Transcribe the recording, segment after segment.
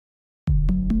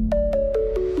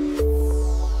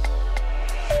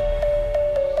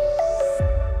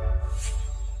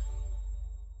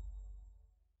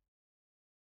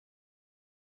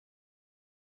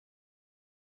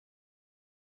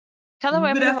Hello Good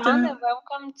everyone afternoon. and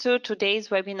welcome to today's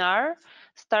webinar,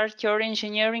 Start Your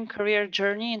Engineering Career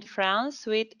Journey in France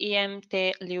with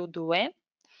IMT Lille Douai.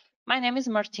 My name is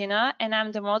Martina and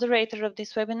I'm the moderator of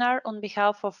this webinar on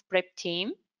behalf of Prep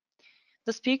Team.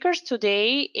 The speakers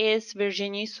today is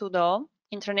Virginie Soudot,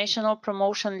 International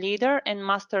Promotion Leader and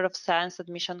Master of Science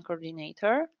Admission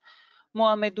Coordinator,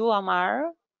 Mohamedou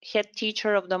Amar, Head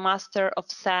Teacher of the Master of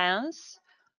Science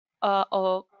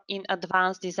in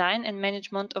Advanced Design and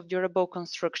Management of Durable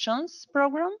Constructions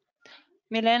program,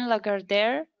 Mylène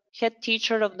Lagardère, Head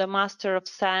Teacher of the Master of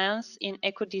Science in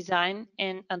Eco-Design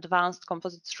and Advanced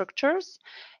Composite Structures,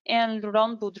 and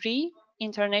Laurent Boudry,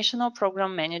 International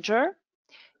Program Manager.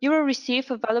 You will receive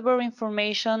valuable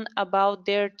information about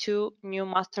their two new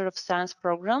Master of Science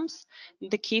programs,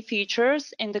 the key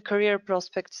features and the career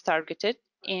prospects targeted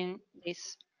in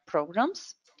these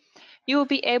programs. You will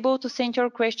be able to send your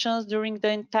questions during the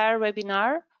entire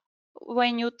webinar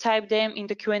when you type them in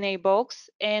the Q&A box,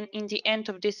 and in the end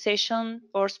of this session,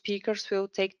 our speakers will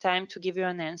take time to give you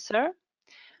an answer.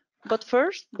 But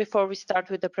first, before we start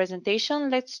with the presentation,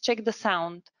 let's check the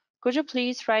sound. Could you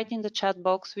please write in the chat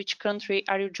box which country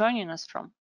are you joining us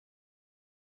from?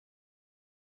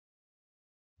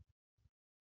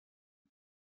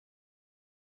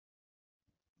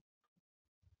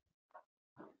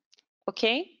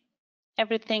 Okay,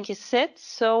 everything is set,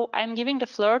 so I'm giving the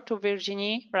floor to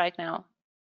Virginie right now.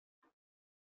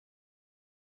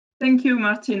 Thank you,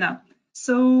 Martina.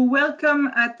 So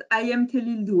welcome at IMT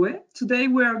Lille Douai. Today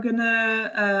we are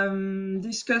gonna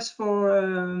discuss for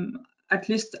at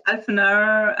least half an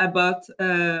hour about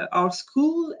our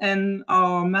school and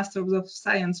our Masters of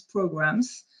Science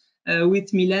programs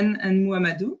with Mylène and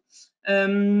Mohamedou,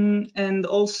 and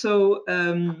also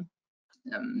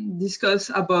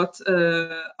discuss about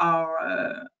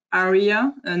our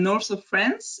area north of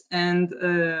France and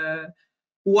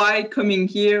why coming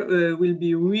here will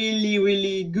be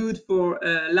really good for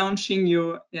launching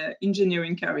your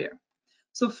engineering career.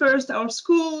 So first, our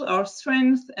school, our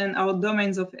strengths, and our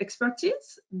domains of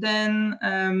expertise. Then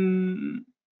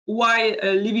why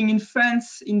living in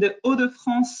France, in the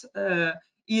Hauts-de-France,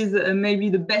 is maybe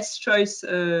the best choice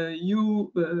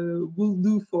you will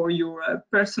do for your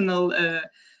personal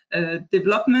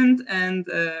development and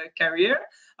career.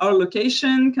 Our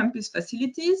location, campus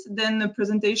facilities, then a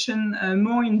presentation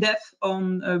more in depth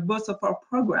on both of our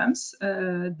programs,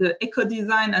 the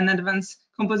eco-design and advanced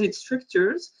composite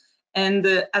structures, and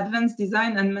the advanced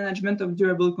design and management of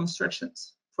durable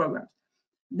constructions program.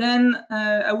 Then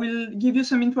I will give you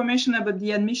some information about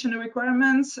the admission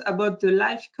requirements, about the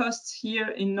life costs here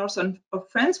in north of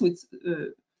France with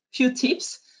few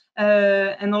tips,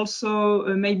 and also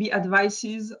maybe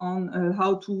advices on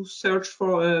how to search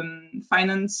for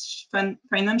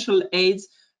financial aids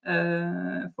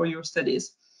for your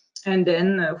studies. And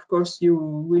then, of course, you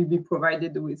will be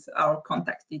provided with our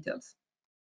contact details.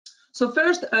 So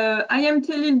first, IMT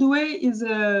Lille Douai is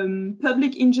a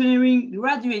public engineering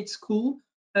graduate school.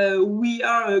 We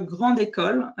are a grande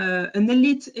école, an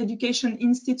elite education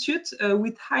institute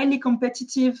with highly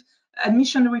competitive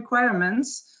admission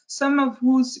requirements, some of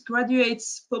whose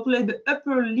graduates populate the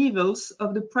upper levels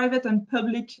of the private and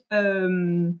public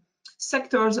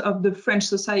sectors of the French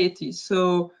society.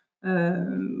 So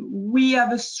we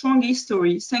have a strong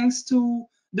history thanks to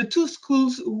the two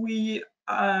schools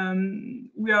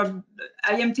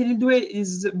IMT Lille Douai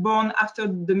is born after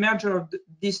the merger of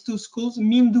these two schools,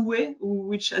 Mines Douai,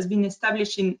 which has been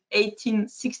established in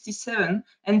 1867,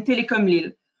 and Télécom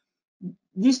Lille.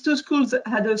 These two schools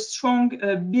had a strong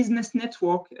business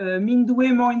network, Mines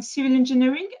Douai more in civil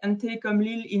engineering and Télécom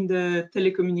Lille in the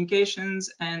telecommunications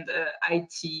and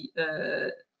IT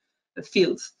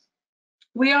fields.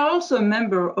 We are also a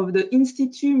member of the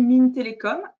Institut Mines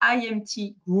Télécom,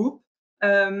 IMT group.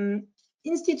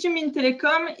 Institut Mines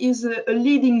Télécom is a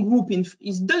leading group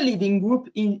is the leading group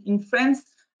in France.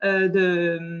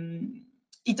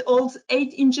 It holds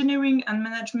 8 engineering and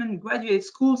management graduate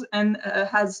schools and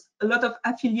has a lot of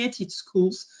affiliated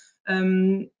schools.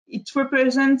 It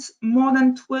represents more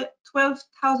than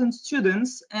 12,000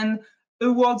 students and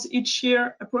awards each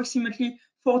year approximately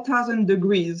 4,000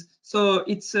 degrees. So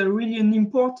it's really an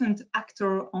important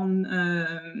actor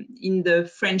in the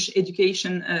French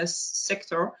education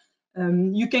sector.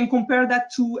 You can compare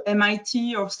that to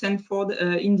MIT or Stanford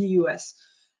in the US.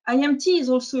 IMT is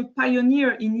also a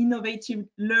pioneer in innovative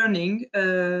learning,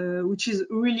 which is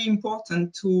really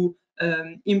important to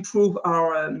improve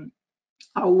our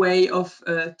way of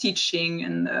teaching,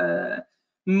 and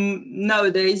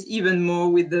nowadays even more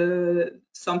with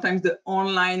sometimes the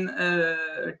online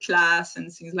class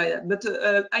and things like that. But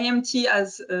IMT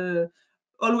has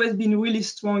always been really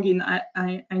strong in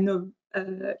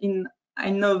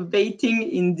innovating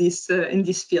in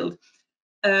this field.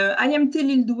 IMT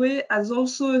Lille Douai has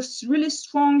also a really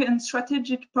strong and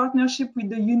strategic partnership with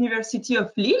the University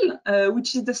of Lille,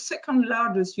 which is the second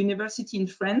largest university in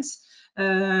France,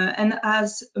 and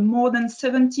has more than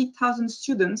 70,000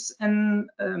 students and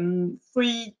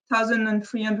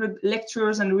 3,300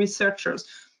 lecturers and researchers.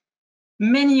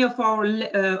 Many of our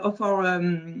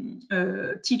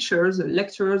teachers,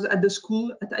 lecturers at the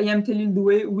school at IMT Lille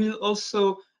Douai will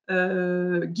also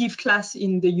give class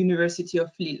in the University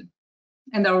of Lille.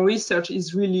 And our research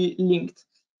is really linked.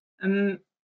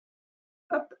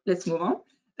 Let's move on.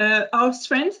 Our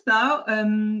strength now,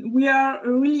 we are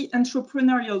a really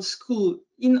entrepreneurial school.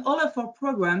 In all of our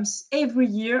programs, every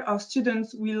year our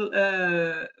students will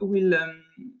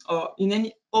or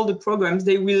in all the programs,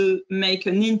 they will make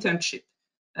an internship.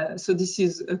 So this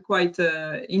is quite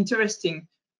interesting.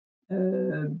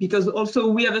 Because also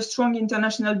we have a strong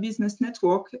international business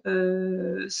network,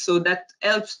 so that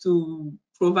helps to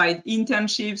provide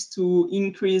internships to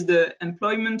increase the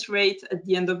employment rate at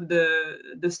the end of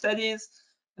the studies.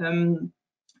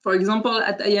 For example,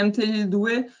 at IMT Lille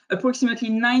Douai, approximately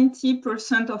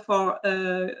 90% of our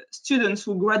students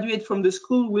who graduate from the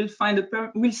school will sign a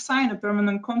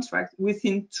permanent contract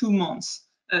within 2 months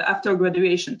after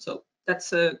graduation. So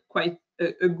that's quite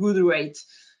a good rate.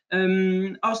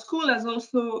 Our school has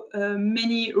also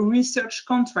many research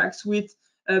contracts with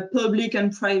public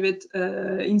and private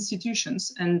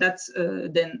institutions, and that's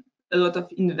then a lot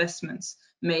of investments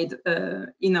made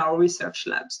in our research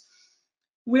labs.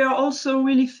 We are also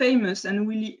really famous and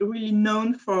really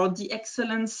known for the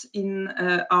excellence in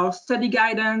our study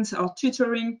guidance, our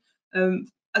tutoring.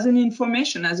 As an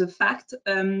information, as a fact,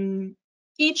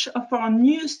 each of our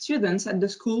new students at the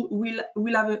school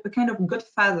will have a kind of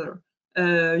godfather.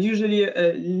 Usually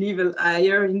a level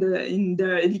higher in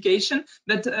their education,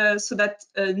 but so that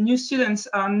new students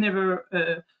are never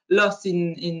lost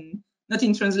not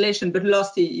in translation, but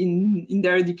lost in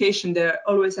their education. They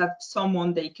always have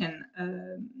someone they can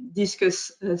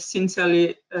discuss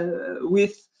sincerely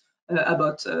with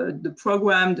about the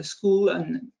program, the school,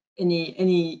 and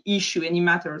any issue, any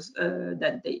matters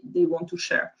that they want to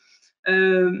share.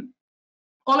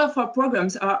 All of our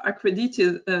programs are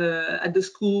accredited at the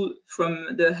school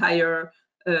from the higher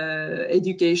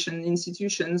education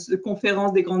institutions. The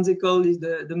Conférence des Grandes Écoles is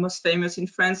the most famous in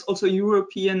France, also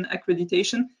European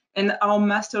accreditation. And our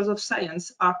Masters of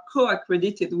Science are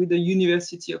co-accredited with the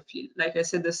University of Lille, like I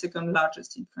said, the second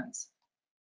largest in France.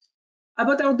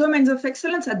 About our domains of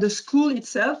excellence at the school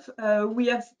itself, we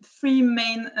have 3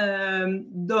 main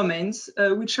domains,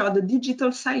 which are the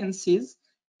digital sciences,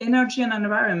 energy and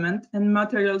environment, and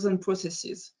materials and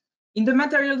processes. In the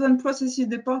materials and processes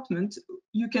department,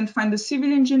 you can find the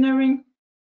civil engineering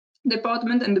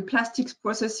department and the plastics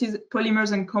processes,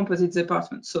 polymers and composites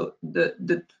department. So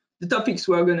the topics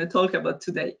we're going to talk about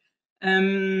today.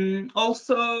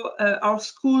 Also, our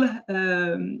school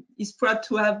is proud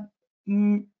to have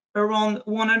around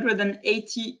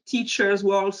 180 teachers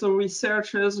who are also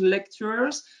researchers,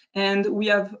 lecturers, and we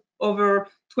have over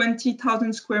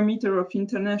 20,000 square meters of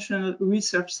international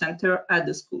research center at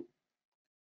the school.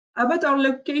 About our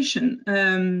location,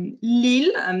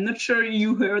 Lille, I'm not sure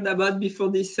you heard about before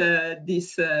this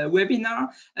webinar.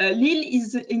 Lille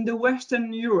is in the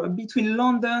Western Europe, between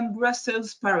London,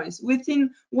 Brussels, Paris.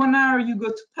 Within 1 hour, you go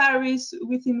to Paris.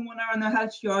 Within 1 hour and a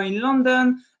half, you are in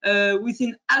London.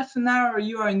 Within half an hour,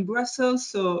 you are in Brussels.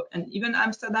 So, and even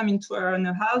Amsterdam in 2 hours and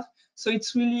a half. So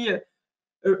it's really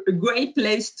a great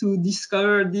place to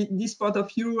discover this part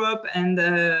of Europe, and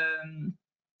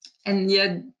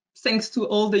yeah, thanks to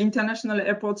all the international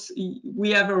airports we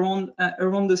have around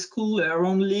the school,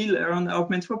 around Lille, around our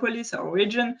metropolis, our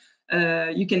region,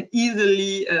 you can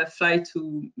easily fly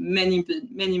to many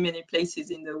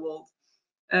places in the world.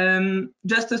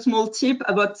 Just a small tip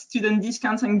about student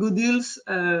discounts and good deals.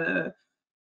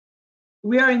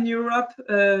 We are in Europe.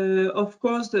 Of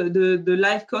course, the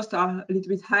life costs are a little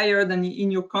bit higher than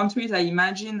in your countries, I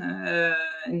imagine,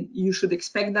 and you should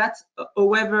expect that.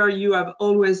 However, you have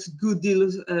always good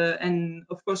deals, and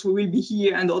of course, we will be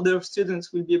here, and other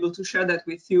students will be able to share that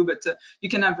with you. But you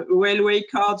can have railway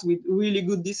cards with really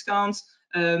good discounts.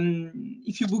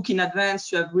 If you book in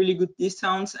advance, you have really good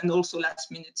discounts, and also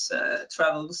last-minute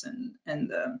travels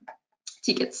and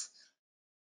tickets.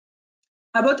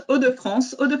 About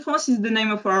Hauts-de-France, Hauts-de-France is the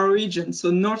name of our region.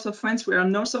 So north of France, we are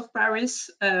north of Paris,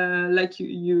 like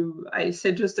I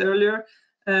said just earlier.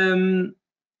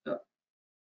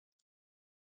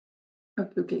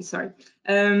 Okay, sorry.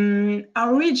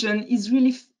 Our region is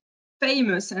really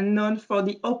famous and known for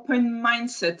the open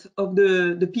mindset of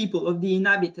the people, of the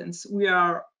inhabitants. We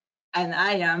are, and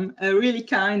I am, really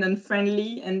kind and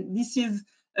friendly, and this is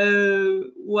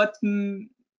what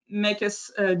make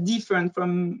us different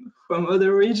from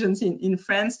other regions in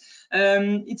France.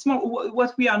 It's more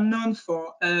what we are known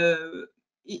for.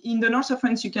 In the north of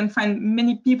France, you can find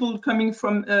many people coming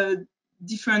from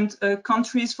different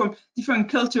countries, from different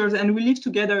cultures, and we live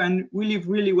together, and we live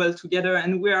really well together,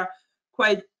 and we are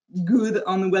quite good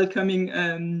on welcoming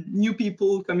new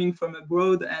people coming from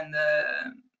abroad, and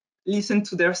listen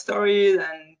to their stories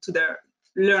and to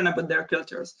learn about their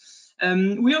cultures.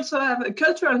 We also have a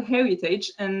cultural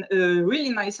heritage and a really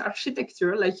nice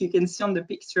architecture, like you can see on the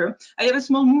picture. I have a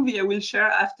small movie I will share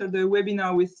after the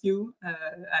webinar with you.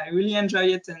 I really enjoy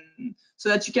it, and so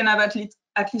that you can have at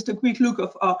least a quick look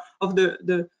of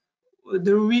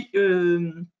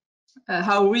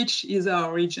how rich is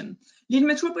our region. Lille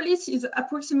Metropolis is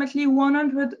approximately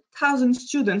 100,000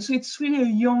 students, so it's really a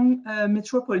young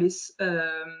metropolis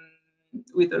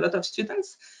with a lot of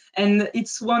students, and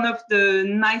it's one of the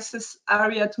nicest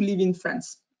area to live in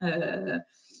France.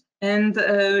 And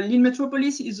Lille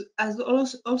Metropolis has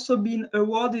also been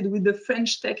awarded with the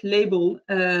French Tech label,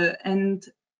 and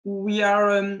we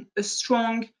are a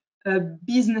strong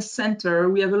business center.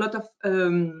 We have a lot of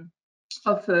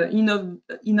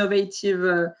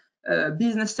innovative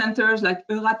business centers like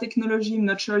Eura Technology. I'm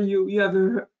not sure you have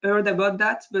heard about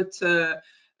that, but a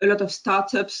lot of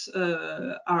startups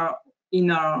are in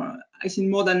our, I think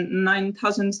more than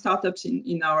 9,000 startups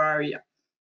in our area.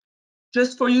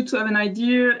 Just for you to have an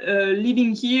idea,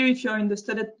 living here, if you're in the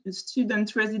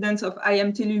student residence of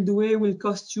IMT Lille Douai, will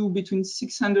cost you between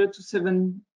 600 to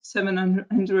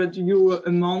 700 euro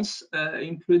a month,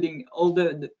 including all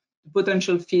the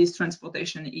potential fees,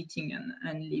 transportation, eating,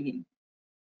 and living.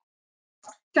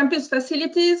 Campus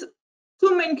facilities,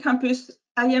 two main campuses,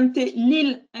 IMT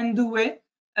Lille and Douai.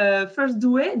 First,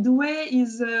 Douai. Douai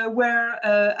is where,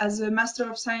 as a Master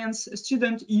of Science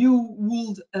student, you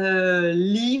would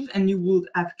live and you would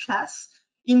have class.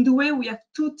 In Douai, we have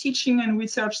two teaching and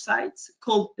research sites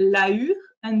called Lahure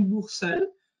and Bourseul.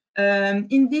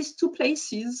 In these two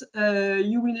places,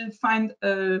 you will find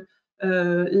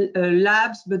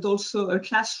labs, but also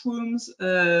classrooms,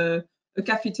 a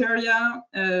cafeteria,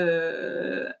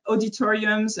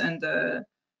 auditoriums, and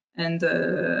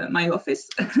my office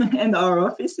and our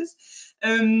offices.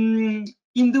 In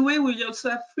Douai, we also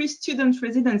have 3 student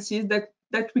residencies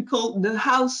that we call the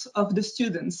house of the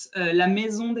students, la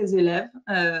maison des élèves.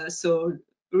 So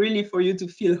really for you to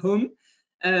feel home.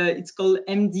 It's called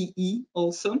MDE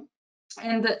also.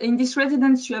 And in this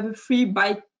residence, you have a free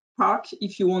bike park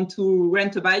if you want to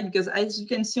rent a bike, because as you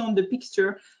can see on the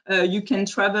picture, you can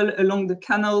travel along the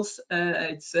canals.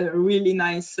 It's a really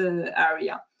nice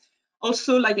area.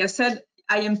 Also, like I said,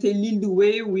 IMT Lille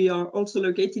Douai, we are also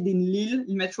located in Lille,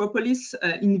 in Metropolis,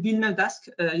 in Villeneuve-d'Ascq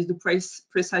is the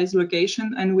precise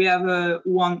location. And we have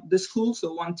the school,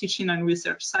 so one teaching and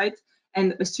research site,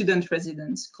 and a student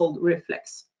residence called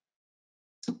Reflex.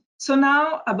 So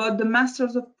now about the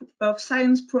Masters of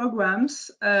Science programs,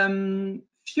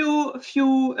 few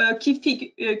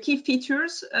key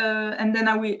features, and then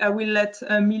I will let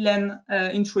Mylène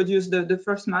introduce the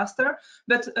first master.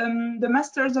 But the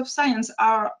Masters of Science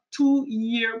are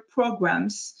 2-year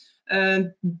programs.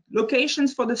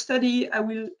 Locations for the study, I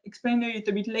will explain a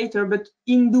little bit later, but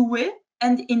in Douai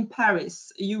and in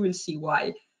Paris, you will see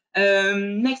why.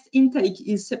 Next intake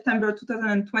is September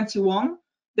 2021.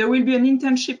 There will be an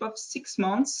internship of 6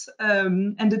 months,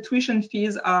 and the tuition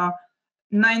fees are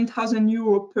 9,000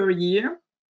 euros per year.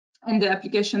 And the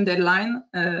application deadline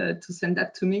to send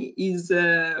that to me is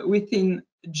within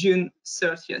June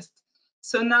 30th.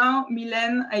 So now,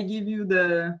 Mylène, I give you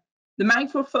the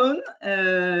microphone.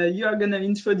 You are going to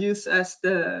introduce us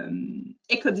the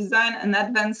eco-design and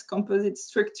advanced composite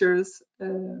structures,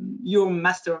 your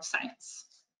Master of Science.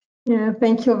 Yeah,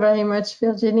 thank you very much,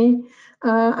 Virginie.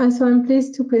 And so I'm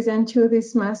pleased to present you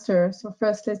this master. So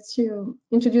first, let's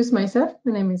introduce myself.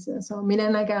 My name is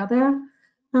Mylène Lagardère.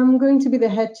 I'm going to be the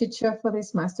head teacher for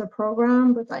this master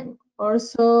program, but I'm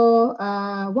also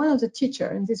one of the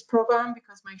teachers in this program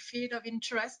because my field of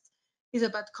interest is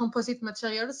about composite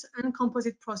materials and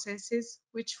composite processes,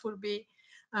 which will be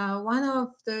one of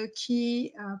the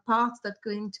key parts that are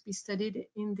going to be studied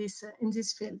in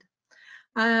this field.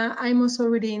 I'm also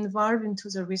really involved into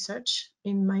the research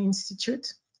in my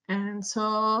institute, and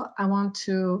so I want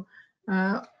to,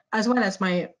 as well as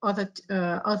my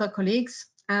other colleagues,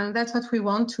 and that's what we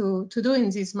want to do in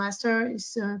this master,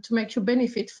 is to make you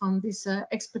benefit from this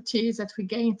expertise that we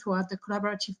gain throughout the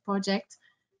collaborative project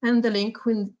and the link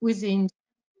with the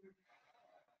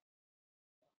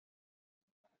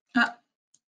Ah.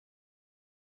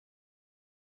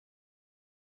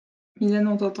 Mylène,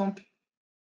 on t'entend plus.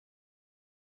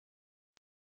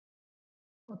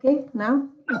 Okay, now?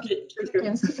 Okay.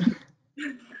 Okay.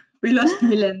 We lost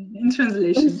Mylène in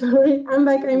translation. Sorry, I'm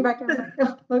back.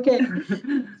 Okay.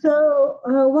 So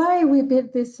why we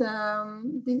built this,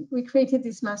 we created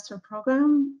this master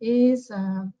program is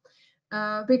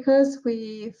because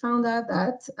we found out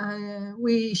that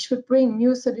we should bring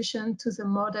new solutions to the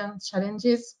modern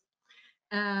challenges.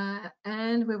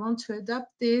 And we want to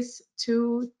adapt this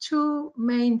to two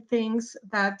main things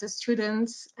that the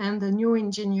students and the new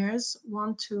engineers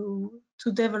want to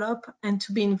develop and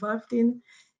to be involved in.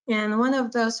 And one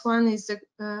of those is the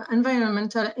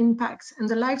environmental impacts and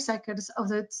the life cycles of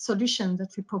the solution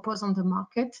that we propose on the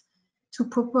market, to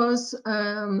propose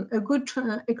a good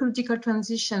ecological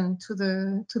transition to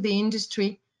the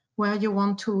industry where you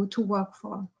want to work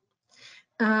for.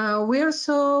 We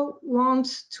also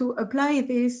want to apply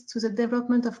this to the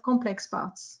development of complex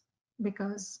parts,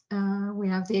 because we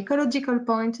have the ecological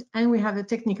point and we have the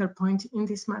technical point in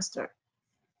this master.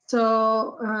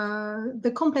 So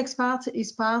the complex part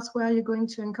is parts where you're going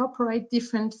to incorporate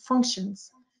different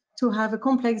functions to have a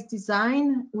complex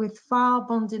design with far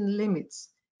bounding limits.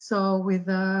 So with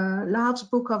a large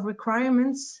book of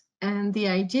requirements, and the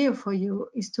idea for you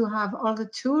is to have all the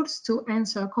tools to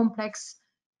answer complex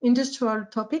industrial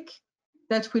topic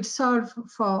that will solve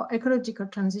for ecological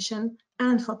transition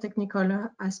and for technical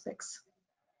aspects.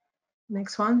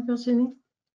 Next one, Virginie.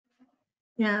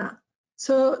 Yeah.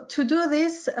 So to do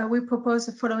this, we propose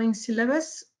the following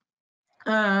syllabus.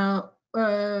 This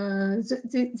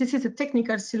is a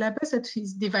technical syllabus that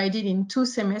is divided in 2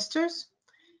 semesters.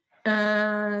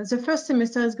 The first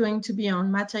semester is going to be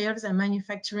on materials and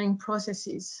manufacturing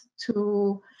processes,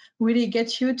 to really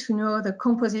get you to know the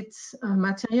composite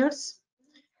materials,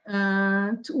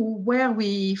 to where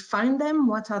we find them,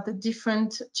 what are the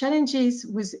different challenges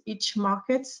with each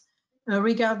market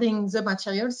regarding the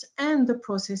materials and the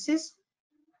processes.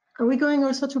 We're going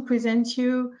also to present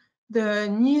you the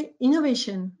new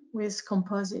innovation with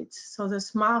composites, so the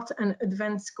smart and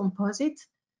advanced composite.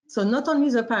 So not only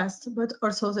the past, but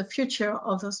also the future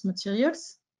of those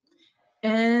materials.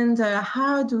 And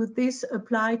how do this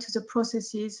apply to the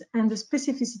processes and the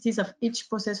specificities of each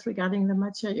process regarding the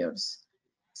materials?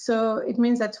 So it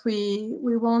means that we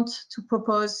want to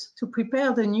propose to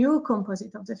prepare the new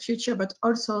composite of the future, but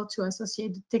also to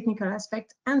associate the technical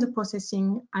aspect and the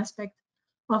processing aspect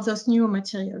of those new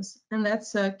materials. And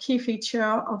that's a key feature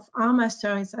of our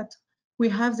master, is that we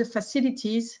have the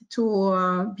facilities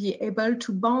to be able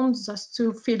to bond those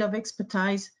 2 fields of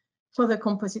expertise for the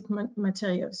composite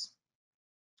materials.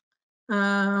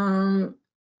 The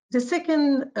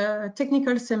second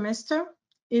technical semester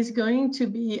is going to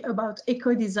be about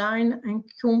eco-design and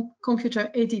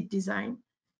computer-aided design.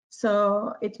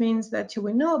 So it means that you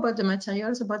will know about the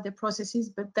materials, about the processes,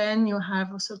 but then you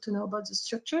have also to know about the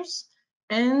structures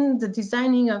and the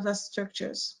designing of the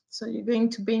structures. So you're going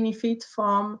to benefit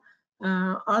from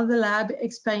all the lab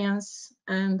experience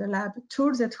and the lab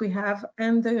tools that we have,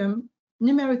 and the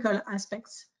numerical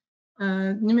aspects,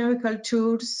 numerical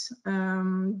tools,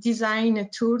 design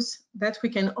tools that we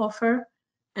can offer,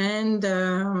 and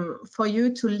for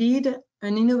you to lead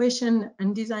an innovation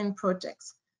and design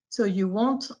projects. So you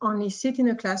won't only sit in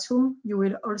a classroom, you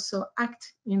will also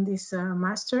act in this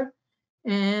master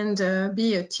and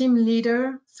be a team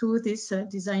leader through these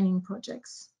designing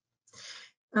projects.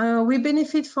 We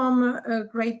benefit from a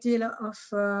great deal of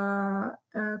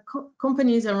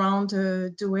companies around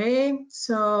Douai,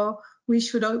 so we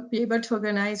should be able to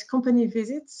organize company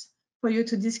visits for you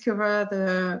to discover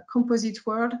the composite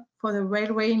world for the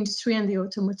railway industry and the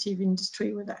automotive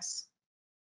industry with us.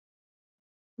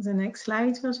 The next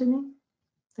slide, Virginie.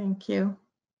 Thank you.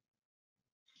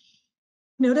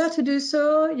 In order to do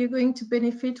so, you're going to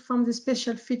benefit from the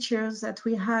special features that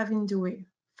we have in Douai.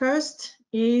 First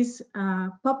is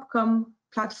POPCOM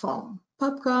platform.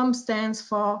 POPCOM stands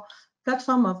for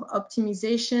Platform of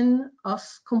Optimization of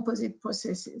Composite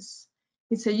Processes.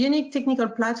 It's a unique technical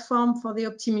platform for the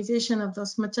optimization of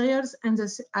those materials and the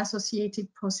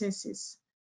associated processes.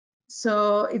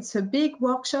 So it's a big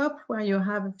workshop where you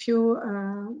have a few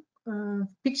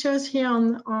pictures here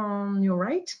on your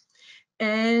right.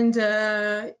 And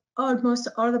almost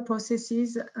all the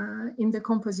processes in the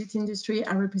composite industry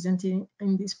are represented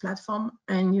in this platform,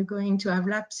 and you're going to have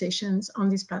lab sessions on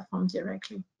this platform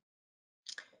directly.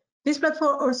 This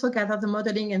platform also gathers the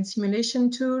modeling and simulation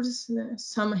tools,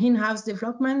 some in-house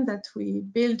development that we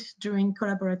build during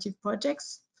collaborative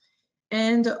projects,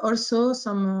 and also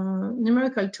some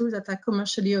numerical tools that are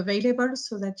commercially available,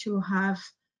 so that you have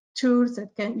tools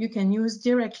that you can use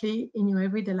directly in your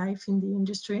everyday life in the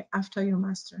industry after your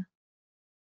master.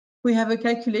 We have a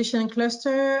calculation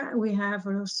cluster. We have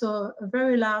also a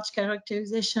very large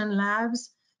characterization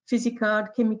labs, physical,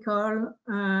 chemical,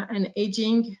 and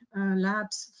aging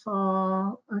labs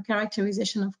for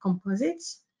characterization of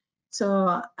composites.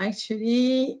 So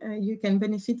actually, you can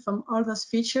benefit from all those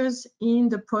features in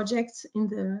the projects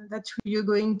that you're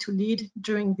going to lead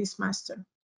during this master.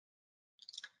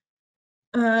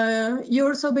 You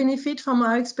also benefit from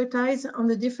our expertise on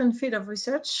the different field of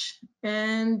research,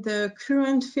 and the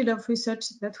current field of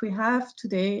research that we have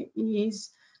today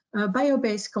is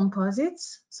bio-based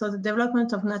composites, so the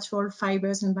development of natural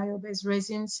fibers and bio-based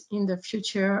resins in the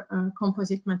future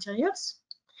composite materials.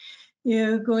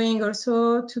 You're going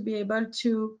also to be able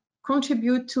to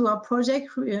contribute to our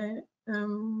project regarding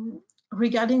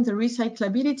the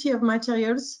recyclability of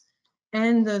materials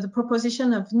and the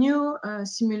proposition of new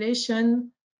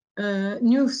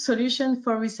new solution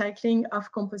for recycling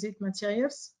of composite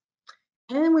materials.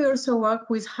 And we also work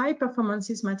with high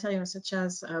performances materials, such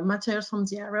as materials from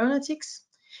the aeronautics,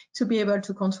 to be able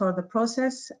to control the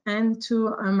process and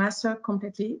to master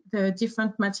completely the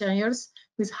different materials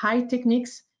with high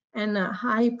techniques and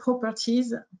high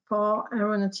properties for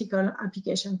aeronautical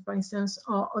applications, for instance,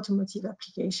 or automotive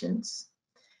applications.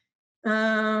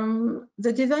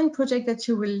 The design project that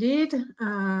you will lead,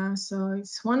 so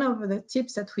it's one of the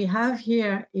tips that we have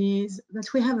here is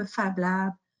that we have a fab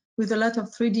lab with a lot of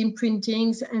 3D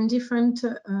printings and different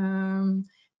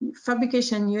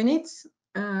fabrication units,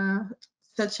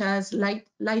 such as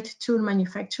light tool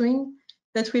manufacturing,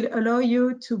 that will allow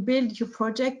you to build your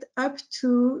project up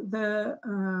to the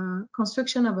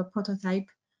construction of a prototype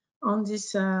on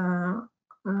this on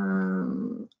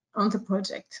the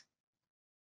project.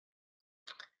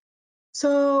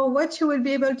 So what you will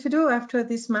be able to do after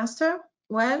this master?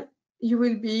 Well, you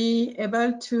will be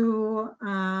able to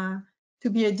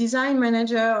be a design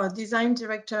manager or design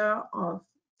director or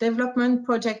development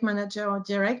project manager or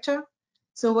director.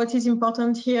 So what is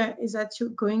important here is that you're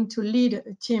going to lead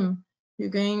a team. You're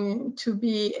going to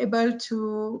be able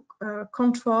to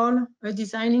control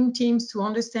designing teams to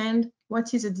understand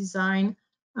what is a design,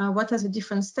 what are the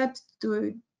different steps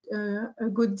to a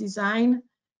good design,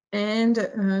 and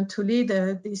to lead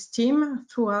this team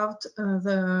throughout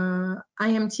the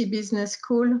IMT Business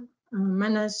School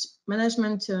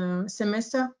management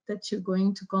semester that you're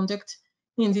going to conduct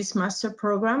in this master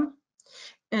program,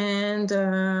 and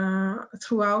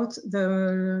throughout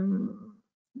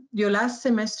your last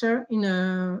semester in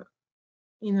a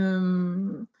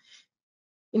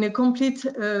complete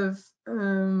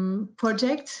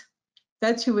project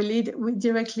that you will lead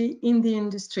directly in the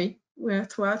industry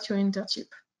throughout your internship.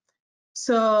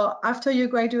 So after you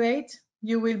graduate,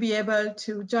 you will be able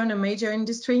to join a major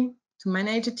industry, to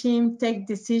manage a team, take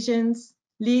decisions,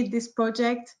 lead this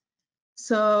project.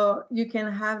 So you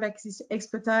can have like this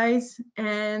expertise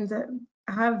and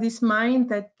have this mind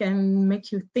that can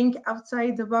make you think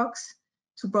outside the box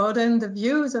to broaden the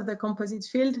views of the composite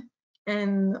field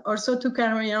and also to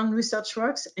carry on research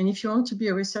works. And if you want to be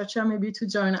a researcher, maybe to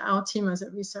join our team as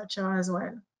a researcher as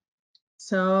well.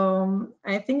 So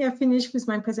I think I finished with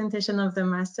my presentation of the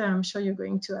master. I'm sure you're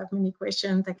going to have many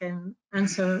questions I can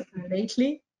answer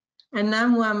lately. And now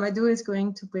Mohamedou is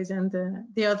going to present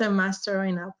the other master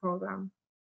in our program.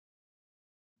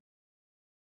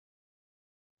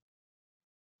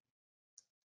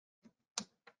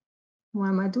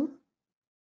 Mohamedou,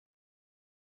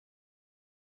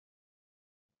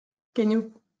 can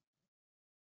you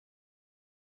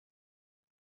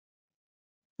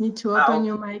need to open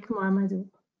your mic, Mohamedou?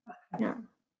 Yeah.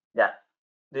 Yeah.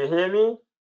 Do you hear me?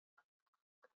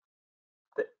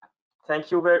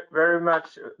 Thank you very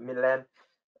much, Milan.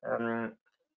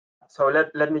 So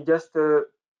let me just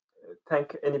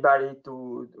thank anybody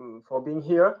for being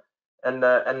here and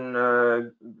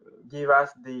give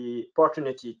us the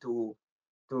opportunity to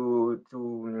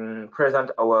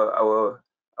present our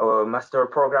master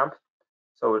program.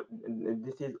 So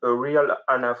this is a real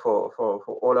honor for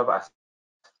all of us.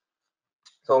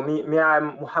 So me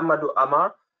I'm Mohamedou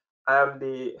Amar. I am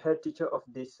the head teacher of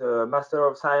this Master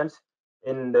of Science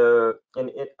in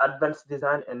Advanced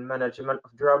Design and Management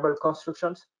of Durable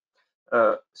Constructions.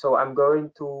 So I'm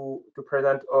going to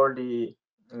present all the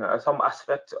some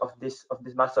aspects of this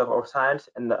Master of Science,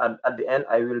 and at the end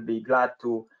I will be glad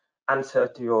to answer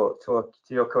to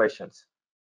your questions.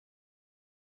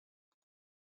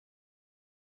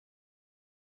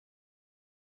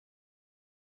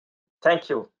 Thank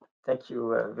you,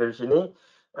 Virginie.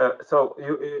 So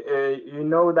you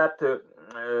know that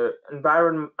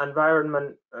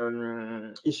environment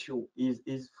issue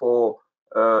is for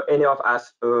any of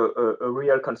us a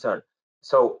real concern.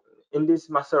 So in this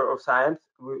Master of Science,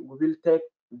 we will take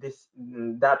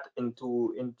that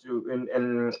into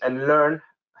and learn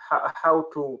how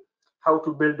to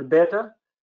build better,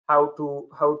 how to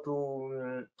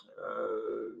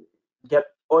get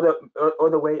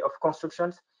other way of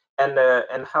constructions, and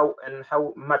how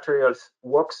materials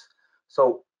works.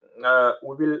 So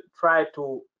we will try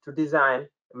to design.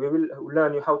 We will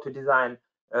learn you how to design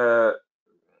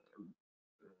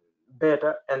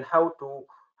better, and how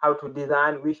to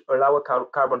design which allow a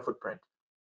carbon footprint.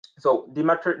 So the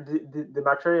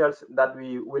materials that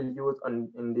we will use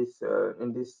in this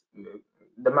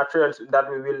the materials that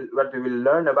we will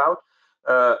learn about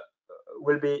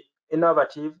will be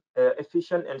innovative,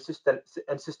 efficient,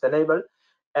 and sustainable.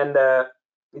 And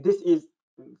this is,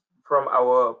 from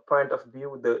our point of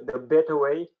view, the better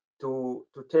way to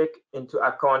take into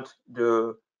account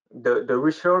the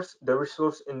resource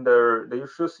in the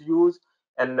resource use,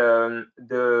 and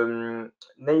the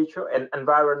nature and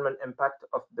environment impact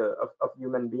of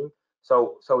human being.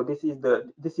 So this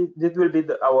will be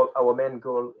our main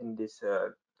goal in this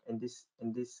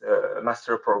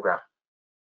master program.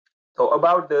 So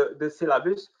about the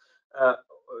syllabus, uh,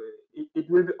 it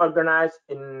will be organized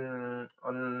on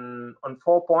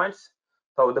 4 points.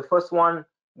 So the first one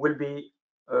will be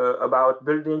about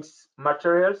buildings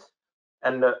materials,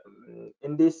 and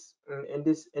in this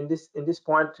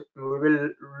point we will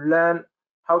learn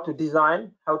how to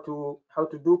design, how to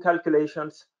do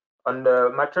calculations on the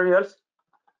materials.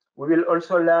 We will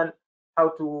also learn how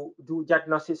to do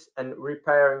diagnosis and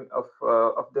repairing of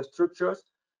the structures.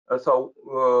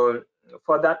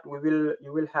 For that,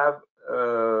 you will have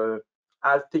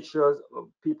as teachers,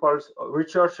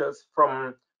 researchers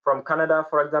from Canada,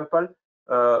 for example,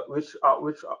 which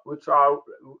are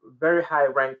very high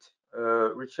ranked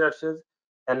researchers,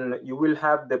 and you will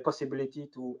have the possibility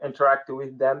to interact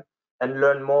with them and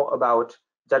learn more about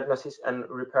diagnosis and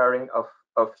repairing of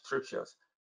structures.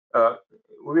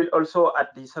 We will also,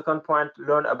 at the second point,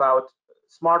 learn about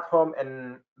smart home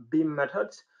and BIM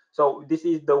methods. So this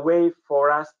is the way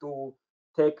for us to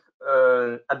take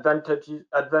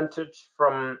advantage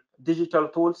from digital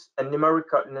tools and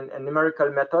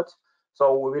numerical methods.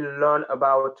 So we will learn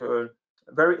about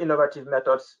very innovative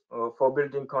methods for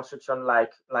building construction,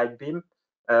 like BIM,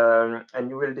 and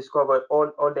you will discover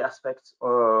all the aspects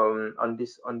on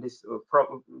this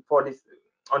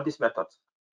methods.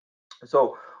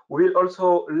 So we'll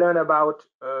also learn about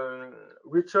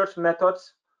research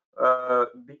methods.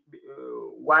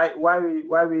 Why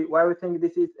we think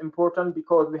this is important?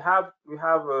 Because we have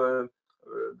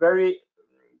very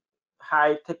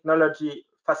high technology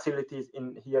facilities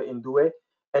here in Douai,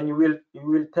 and you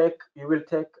will take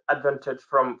advantage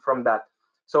from that.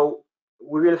 So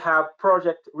we will have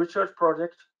research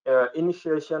project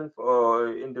initiation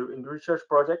in the research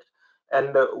project,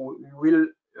 and we will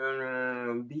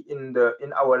be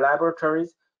in our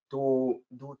laboratories to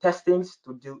do testings,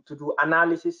 to do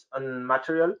analysis on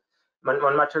materials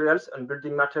and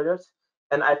building materials.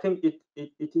 And I think it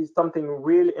is something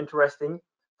really interesting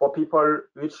for people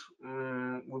which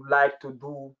would like to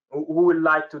do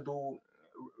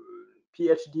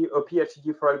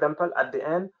PhD, for example, at the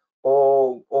end,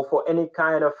 or for any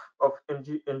kind of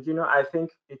engineer. I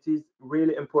think it is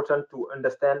really important to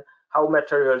understand how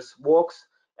materials works,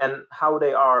 and how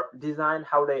they are designed,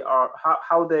 how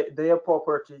their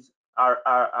properties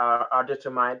are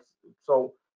determined.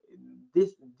 So the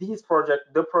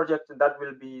project that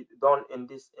will be done in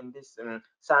this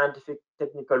scientific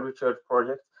technical research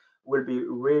project will be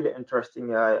really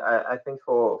interesting, I think,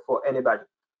 for anybody.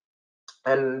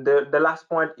 And the last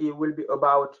point, it will be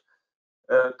about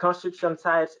construction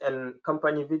sites and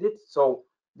company visits. So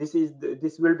this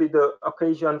will be the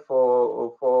occasion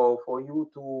for you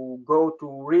to go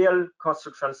to real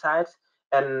construction sites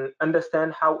and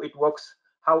understand how it works,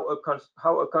 how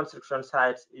a construction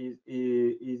site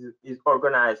is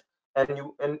organized, and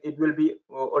it will be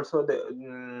also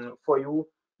for you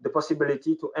the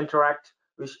possibility to interact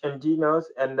with engineers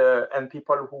and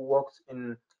people who works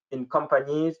in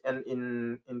companies and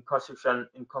in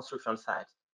construction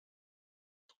sites.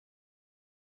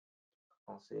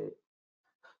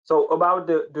 So about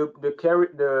the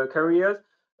careers,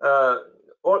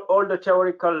 all the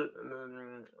theoretical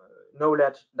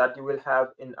knowledge that you will have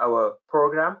in our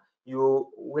program, you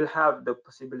will have the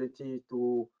possibility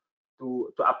to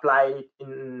apply it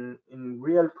in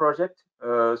real project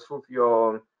through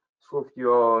your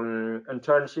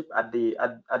internship at the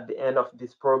end of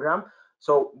this program.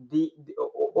 So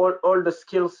all the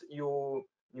skills you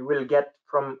will get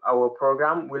from our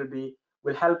program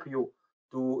will help you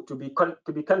to be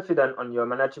confident on your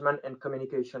management and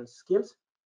communication skills.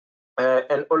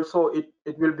 And also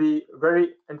it will be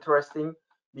very interesting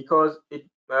because it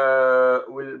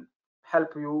will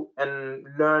help you and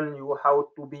learn you how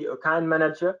to be a kind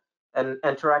manager and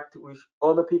interact with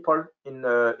other people in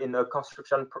a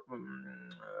construction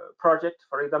project,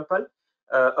 for example,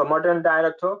 a modern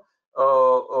director,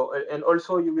 and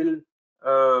also you will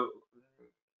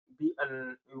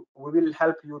we will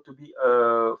help you to be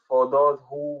for those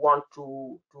who want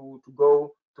to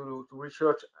go to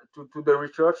research to the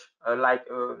research like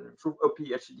through a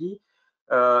PhD.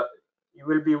 You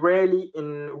will be really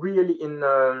in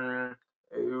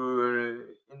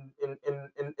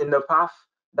the path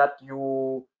that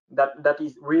that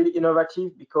is really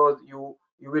innovative, because you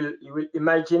will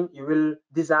imagine, you will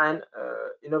design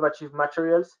innovative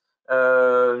materials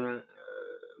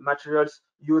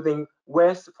using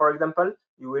waste, for example.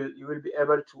 You will be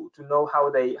able to know how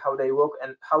they work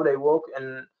and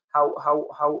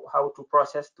how to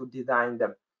process to design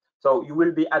them. So you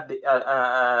will be at the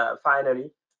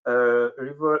finally a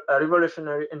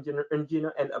revolutionary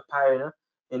engineer and a pioneer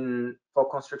for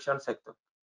construction sector.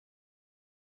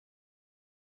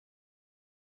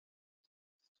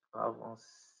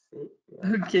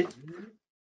 Okay.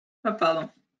 Oh, pardon.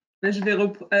 Je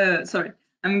vais sorry.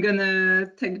 I'm gonna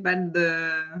take back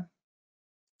the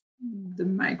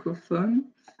microphone.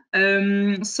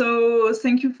 So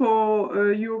thank you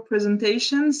for your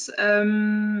presentations.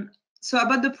 So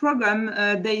about the program,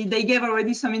 they gave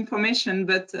already some information,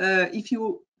 but if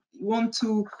you want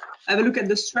to have a look at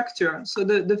the structure, so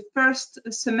the first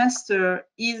semester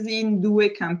is in Douai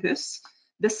campus.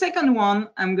 The second one,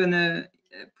 I'm gonna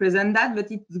present that, but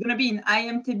it's gonna be in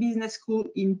IMT Business School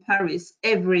in Paris.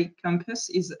 Every campus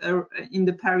is in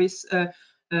the Paris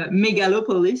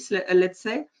megalopolis, let's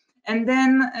say. And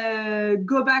then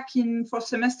go back in for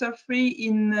semester 3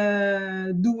 in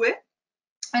Douai.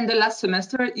 And the last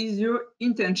semester is your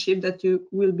internship that you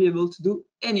will be able to do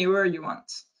anywhere you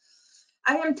want.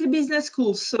 IMT Business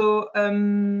School. So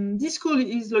this school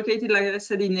is located, like I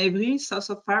said, in Évry, south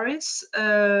of Paris.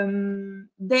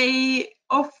 They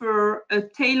offer a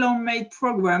tailor-made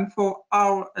program for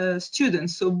our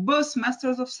students. So both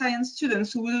Masters of Science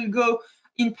students will go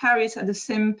in Paris at the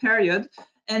same period,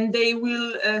 and they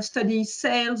will study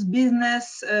sales,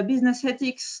 business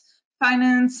ethics,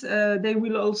 finance. They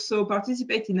will also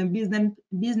participate in a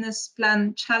business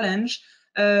plan challenge.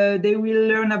 They will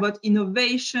learn about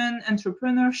innovation,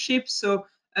 entrepreneurship. So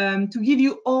to give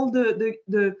you all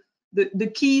the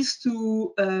keys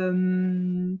to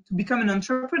become an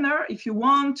entrepreneur, if you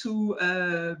want to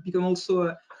become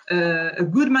also a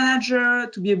good manager,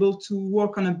 to be able to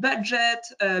work on a budget,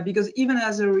 because even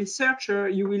as a researcher,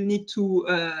 you will need to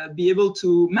be able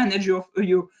to manage your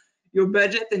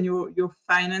budget and your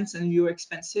finance and your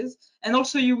expenses. And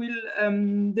also you will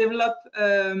develop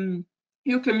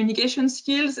your communication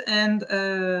skills and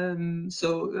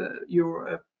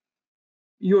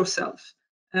yourself.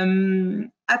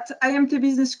 At IMT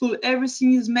Business School,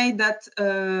 everything is made that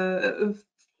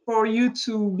for you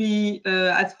to be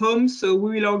at home. So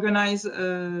we will organize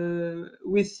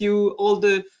with you all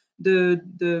the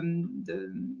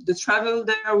travel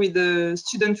there with the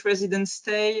student residence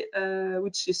stay,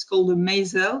 which is called the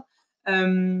Maisel.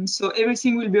 So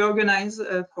everything will be organized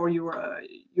for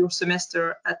your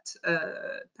semester at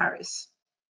Paris.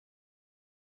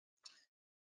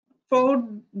 For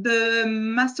the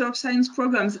Master of Science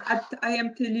programs at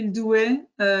IMT Lille Douai,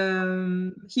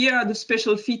 here are the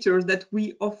special features that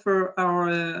we offer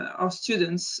our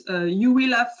students. You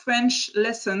will have French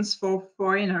lessons for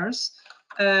foreigners.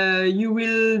 You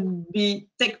will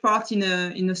take part in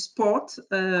a sport.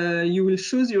 You will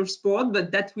choose your sport,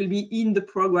 but that will be in the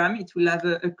program. It will have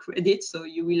a credit, so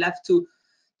you will have to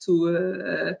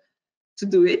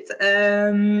do it.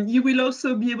 You will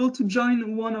also be able to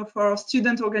join one of our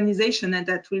student organizations, and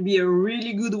that will be a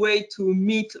really good way to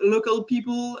meet local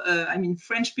people. I mean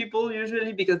French people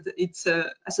usually, because it's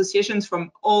associations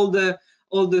from all the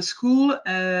school,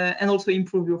 and also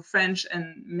improve your French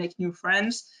and make new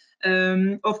friends.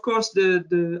 Of course,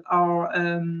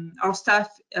 our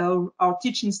staff, our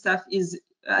teaching staff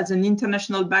has an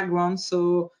international background,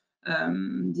 so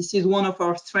this is one of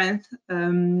our strengths,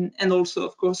 and also,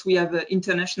 of course, we have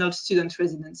international student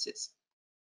residencies.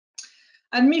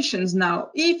 Admissions now.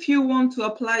 If you want to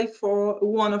apply for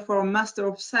one of our Master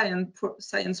of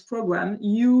Science program,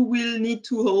 you will need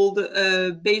to hold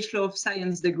a Bachelor of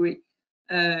Science degree.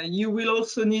 You will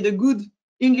also need a good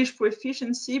English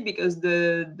proficiency, because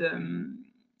the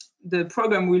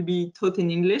program will be taught in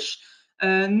English.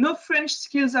 No French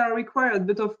skills are required,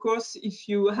 but of course, if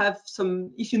you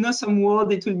know some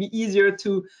word, it will be easier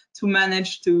to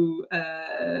manage to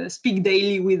speak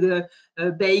daily with a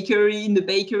bakery, in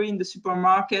the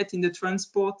supermarket, in the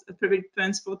public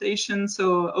transportation.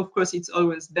 So of course, it's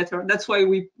always better. That's why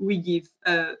we give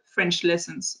French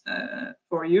lessons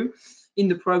for you in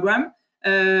the program.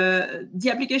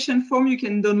 The application form, you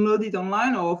can download it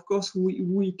online, or of course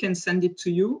we can send it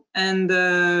to you. And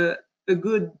a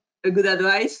good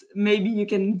advice, maybe you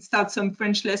can start some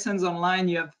French lessons online.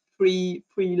 You have free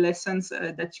lessons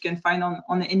that you can find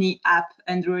on any app,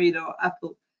 Android or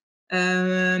Apple.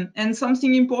 And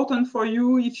something important for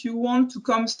you, if you want to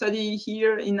come study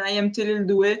here in IMT Lille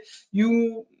Douai,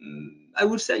 I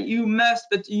would say you must,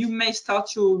 but you may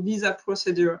start your visa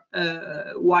procedure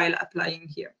while applying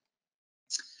here.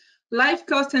 Life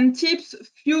cost and tips,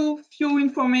 few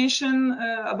information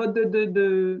about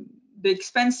the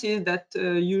expenses that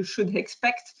you should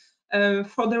expect.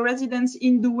 For the residents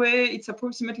in Douai, it's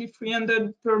approximately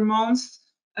 300 per month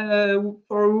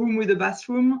for a room with a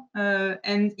bathroom.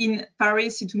 And in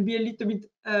Paris, it will be a little bit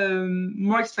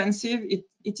more expensive.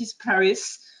 It is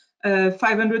Paris.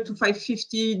 500 to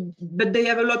 550, but they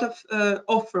have a lot of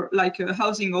offer, like a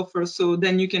housing offer. So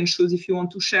then you can choose if you want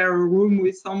to share a room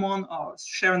with someone or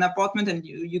share an apartment, and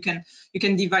you can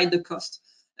divide the cost.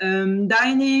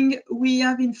 Dining, we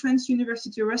have in France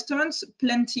university restaurants,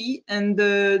 plenty, and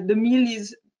the meal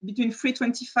is between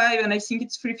 325 and I think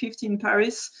it's 350 in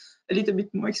Paris, a little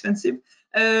bit more expensive.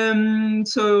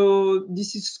 So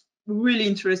this is really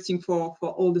interesting for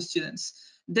all the students.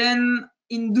 Then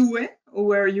in Douai,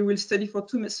 where you will study for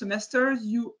 2 semesters,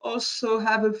 you also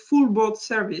have a full board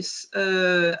service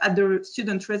at the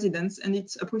student residence, and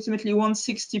it's approximately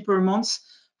 160 per month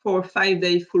for a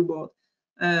 5-day full board.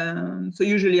 So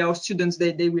usually our students,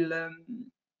 they will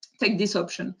take this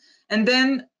option. And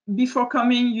then before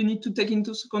coming, you need to take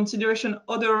into consideration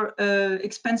other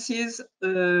expenses,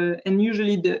 and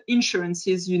usually the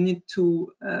insurances you need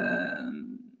to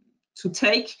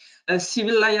take.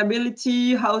 Civil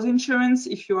liability, house insurance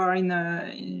if you are in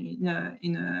a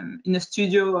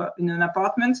studio or in an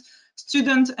apartment,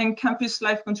 student and campus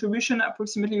life contribution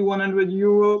approximately 100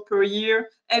 euro per year,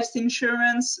 health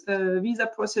insurance, visa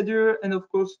procedure, and of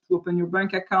course to open your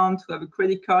bank account, to have a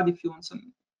credit card if you want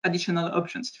some additional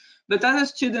options. But as a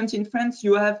student in France,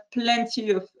 you have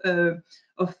plenty of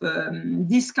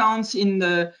discounts in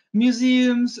the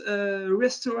museums,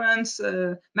 restaurants,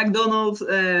 McDonald's,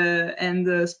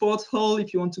 and sports hall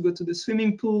if you want to go to the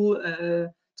swimming pool,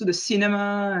 to the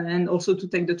cinema, and also to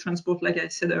take the transport. Like I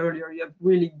said earlier, you have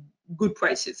really good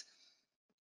prices.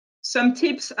 Some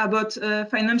tips about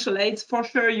financial aids. For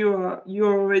sure, you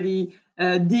already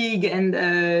dig, and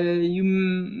you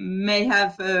may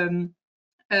have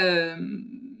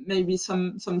maybe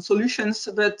some solutions,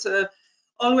 but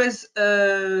always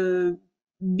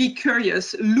be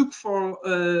curious, look for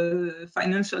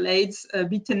financial aids,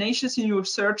 be tenacious in your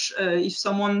search. If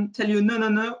someone tell you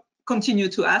no, continue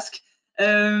to ask.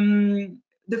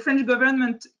 The French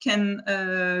government can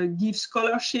give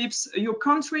scholarships. Your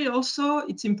country also,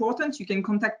 it's important. You can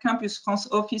contact Campus France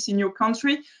office in your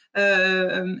country.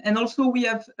 And also we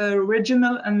have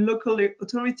regional and local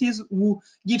authorities who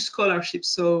give scholarships.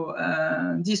 So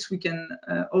this we can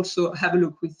also have a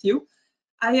look with you.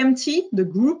 IMT, the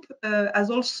group,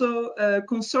 has also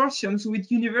consortiums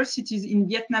with universities in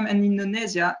Vietnam and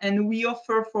Indonesia, and we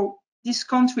offer for these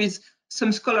countries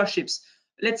some scholarships.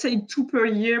 Let's say 2 per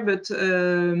year, but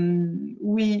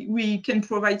we can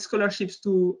provide scholarships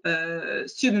to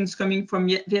students coming from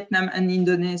Vietnam and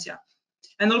Indonesia.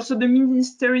 And also the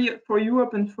Ministry for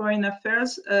Europe and Foreign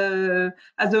Affairs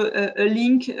has a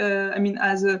link,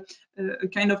 as a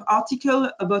kind of article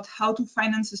about how to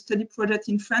finance a study project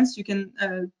in France. You can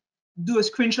do a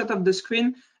screenshot of the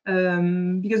screen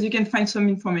because you can find some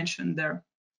information there.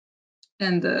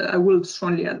 And I will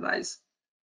strongly advise.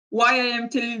 Why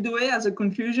IMT Lille Douai as a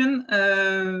conclusion?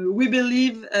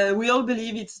 We all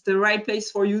believe it's the right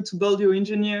place for you to build your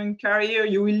engineering career.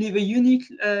 You will live a unique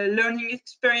learning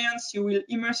experience. You will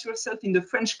immerse yourself in the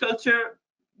French culture,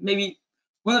 maybe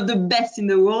one of the best in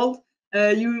the world.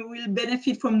 You will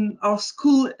benefit from our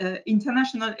school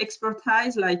international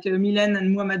expertise, like Mylène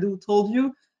and Mouamadou told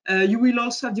you. You will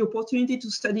also have the opportunity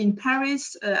to study in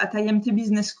Paris at IMT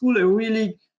Business School, a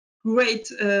really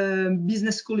great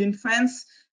business school in France.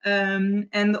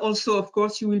 And also, of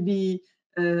course, you will be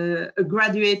a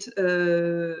graduate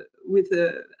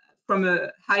from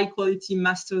a high-quality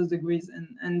master's degrees,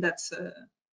 and that's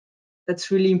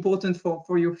really important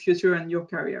for your future and your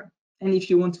career, and if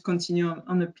you want to continue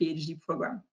on a PhD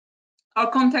program.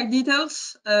 Our contact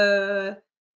details, there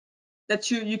that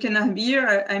you can have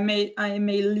here. I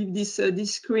may leave this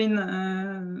this screen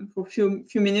for few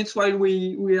minutes while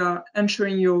we are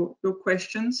answering your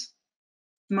questions.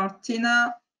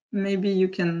 Martina, maybe you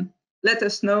can let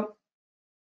us know.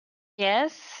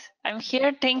 Yes, I'm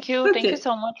here. Thank you. Okay. Thank you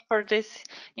so much for this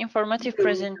informative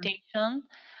presentation.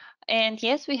 And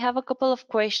yes, we have a couple of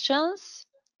questions.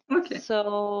 Okay.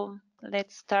 So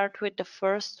let's start with the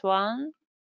first one.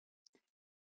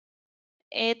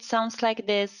 It sounds like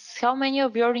this. How many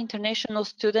of your international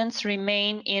students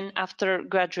remain in after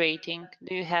graduating?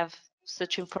 Do you have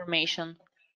such information?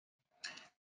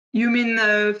 You mean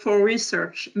for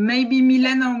research? Maybe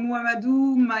Mylène or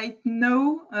Mouamadou might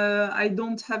know. I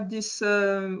don't have this.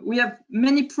 We have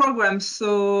many programs,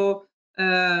 so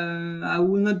I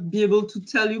will not be able to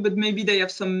tell you, but maybe they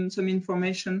have some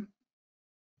information.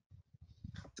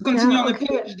 To continue on the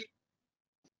PhD.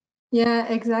 Yeah,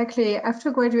 exactly.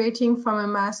 After graduating from a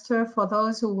master, for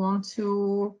those who want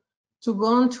to go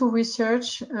on to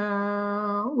research,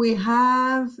 we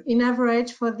have, in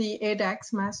average, for the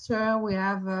ADAX master, we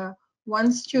have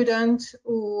one student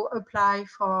who apply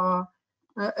for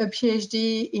a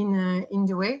PhD in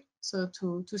Douai, so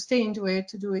to stay in Douai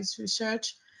to do his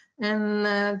research. And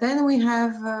then we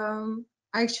have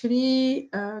actually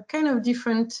kind of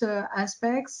different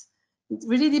aspects. It's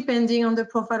really depending on the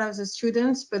profile of the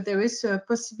students, but there is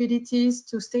possibilities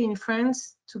to stay in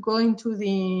France to go into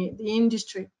the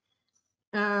industry.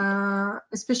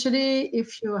 Especially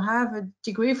if you have a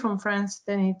degree from France,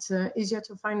 then it's easier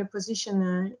to find a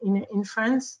position in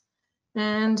France.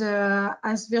 And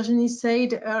as Virginie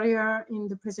said earlier in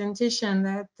the presentation,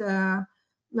 that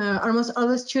almost all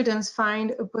the students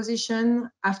find a position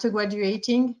after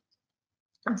graduating.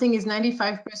 I think it's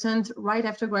 95% right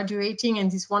after graduating,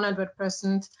 and it's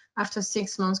 100% after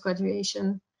 6 months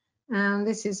graduation. And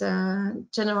this is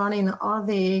generally in all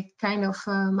the kind of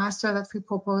master that we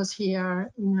propose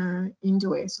here in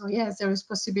Douai. So yes, there is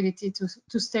possibility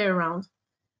to stay around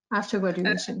after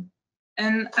graduation.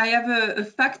 And I have a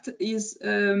fact is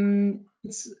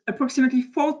it's approximately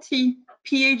 40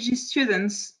 PhD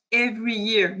students every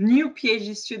year, new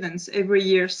PhD students every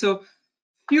year. So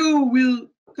few will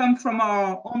come from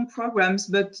our own programs,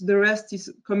 but the rest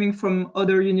is coming from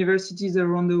other universities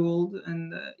around the world.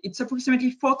 And it's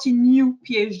approximately 40 new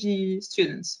PhD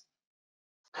students.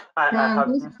 I have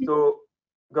just to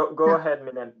go ahead,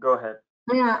 Mylène, go ahead.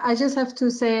 Yeah, I just have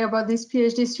to say about these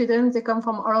PhD students, they come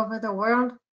from all over the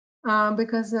world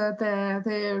because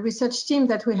the research team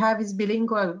that we have is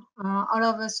bilingual. All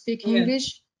of us speak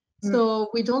English. So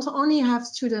we don't only have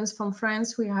students from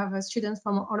France, we have students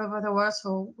from all over the world.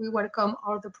 So we welcome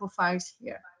all the profiles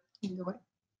here in Douai.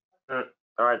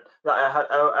 All right.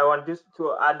 I want just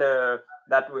to add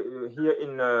that here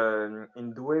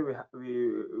in Douai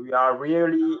we are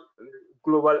really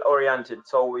global oriented.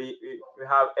 So we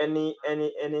have any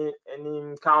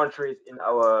countries in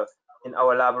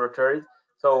our laboratories.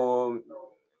 So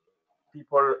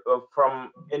people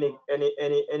from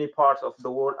any parts of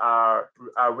the world are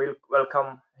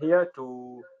welcome here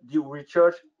to do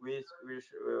research with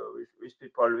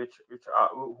people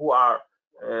who are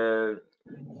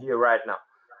here right now.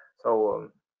 So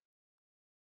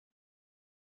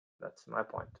that's my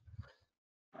point.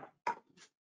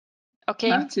 Okay,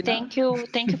 Martina. thank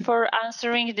you for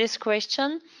answering this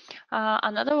question.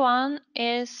 Another one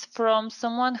is from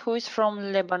someone who is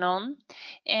from Lebanon,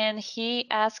 and he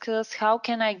asks us, how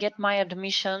can I get my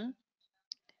admission?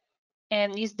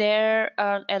 And is there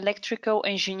an electrical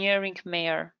engineering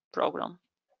major program?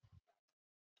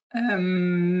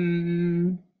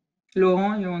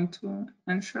 Laurent, you want to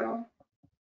answer?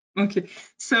 Okay,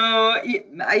 so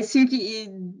I think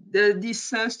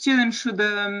this student should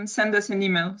send us an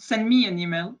email, send me an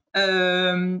email,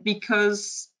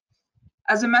 because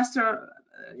as a master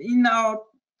in our,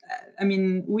 I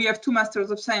mean, we have 2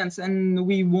 Masters of Science, and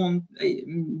we won't,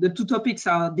 the 2 topics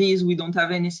are these, we don't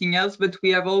have anything else, but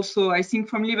we have also, I think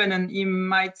from Lebanon, he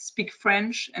might speak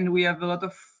French, and we have a lot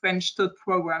of French taught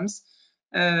programs,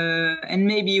 and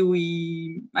maybe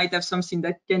we might have something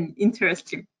that can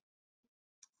interest him.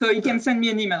 So you can send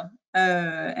me an email,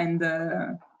 and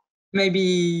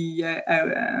maybe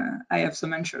I have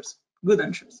some answers, good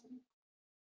answers.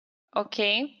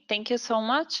 Okay, thank you so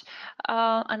much.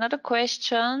 Another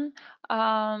question,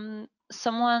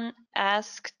 someone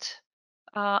asked,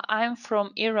 I'm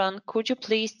from Iran. Could you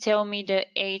please tell me the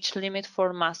age limit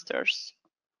for masters?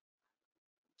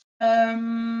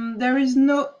 There is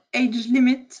no age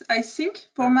limit, I think,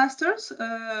 for masters.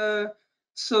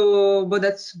 So, but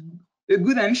that's a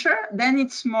good answer. Then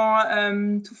it's more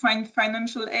to find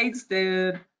financial aids.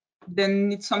 Then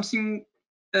it's something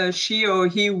she or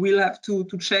he will have to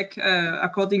check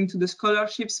according to the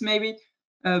scholarships maybe.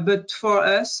 But for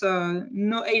us,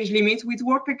 no age limit. With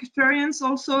work experience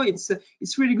also, it's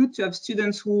really good to have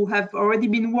students who have already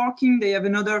been working. They have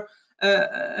another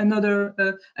I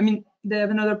mean, they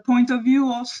have another point of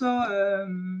view also.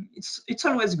 It's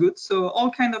always good. So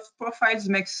all kind of profiles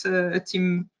makes a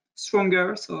team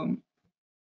stronger. So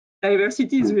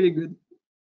diversity is really good.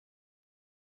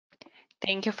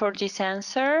 Thank you for this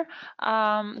answer.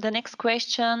 The next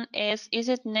question is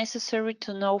it necessary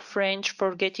to know French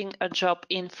for getting a job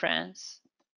in France?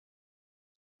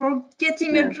 For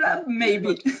getting a job,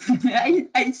 maybe.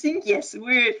 I think yes.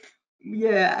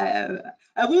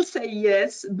 I will say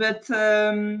yes, but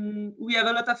we have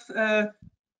a lot of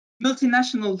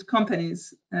multinational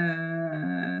companies.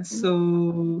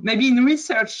 So maybe in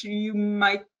research you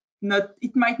might not.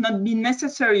 It might not be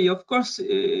necessary. Of course,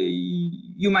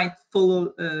 you might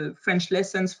follow French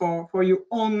lessons for your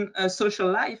own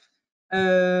social life.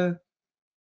 But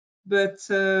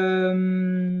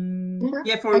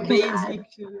yeah, for basic,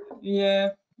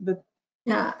 but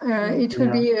it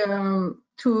will be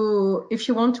if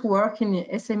you want to work in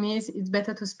SMEs, it's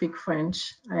better to speak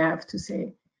French, I have to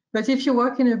say. But if you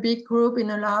work in a big group, in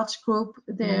a large group,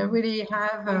 they really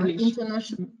have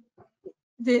international.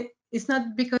 It's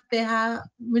not because they have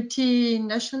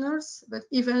multinationals, but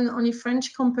even only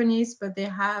French companies, but they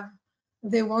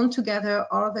want to gather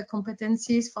all the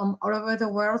competencies from all over the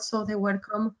world, so they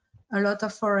welcome a lot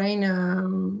of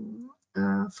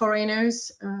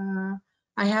foreigners.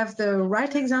 I have the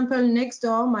right example next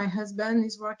door. My husband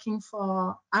is working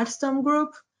for Alstom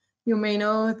Group. You may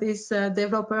know this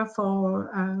developer for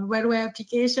railway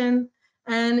application,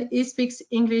 and he speaks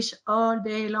English all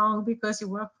day long because he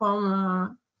works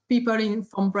from people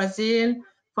from Brazil,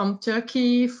 from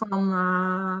Turkey, from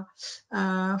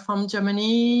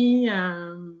Germany,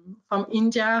 from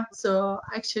India. So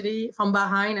actually, from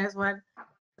Bahrain as well.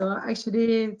 So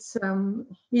actually, it's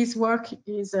his work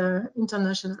is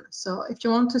international. So if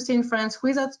you want to stay in France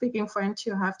without speaking French,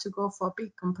 you have to go for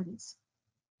big companies.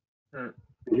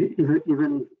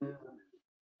 Even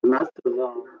masters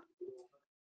are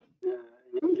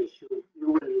in English, you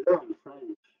will learn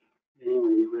French.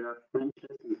 Anyway, you will have French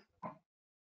lessons.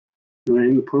 You will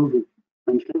improve the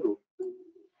French level.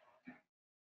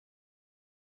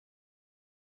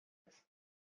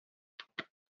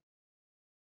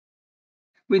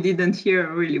 We didn't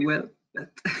hear really well.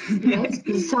 But yes,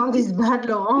 the sound is bad,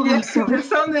 Laurent. Yeah, I'm sorry. the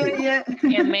sound,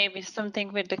 Yeah, maybe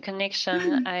something with the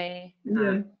connection. I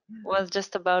was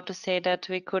just about to say that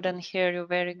we couldn't hear you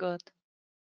very good.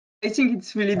 I think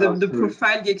it's really the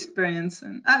profile, the experience,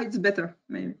 and it's better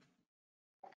maybe.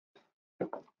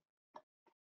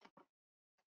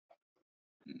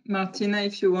 Martina,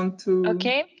 if you want to.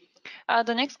 Okay.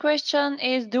 The next question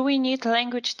is: do we need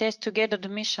language test to get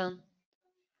admission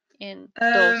in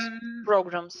those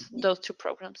programs, those two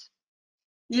programs?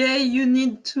 Yeah, you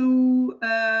need to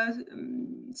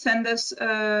send us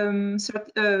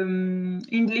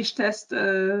English test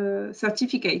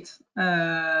certificate,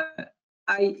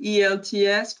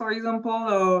 IELTS, for example,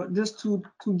 or just to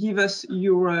give us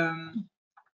your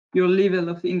level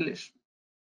of English.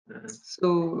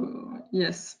 So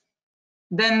yes,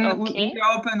 then we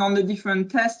are open on the different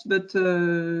tests, but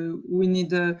we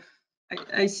need.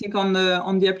 I think on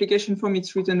the application form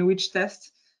it's written which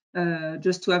test,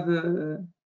 just to have a.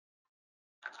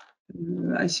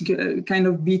 I think a kind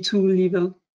of B2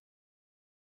 level.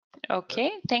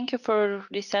 Okay, thank you for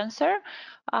this answer.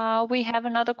 We have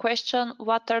another question.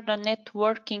 What are the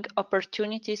networking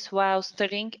opportunities while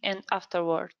studying and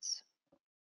afterwards?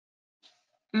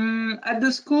 At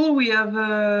the school, we have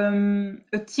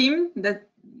a team that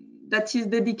is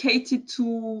dedicated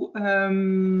to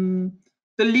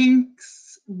the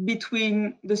links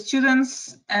between the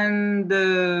students and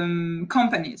the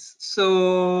companies.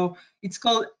 So it's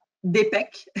called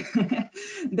DPEC.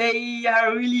 They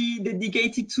are really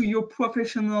dedicated to your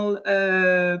professional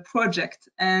project,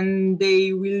 and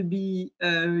they will be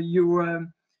at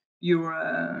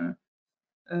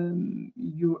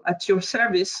your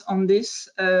service on this.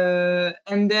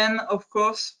 And then, of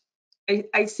course,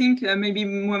 I think maybe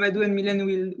Mouhamadou and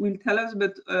Mylène will tell us,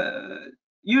 but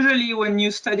usually when you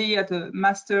study at a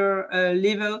master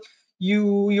level,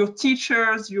 your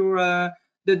teachers,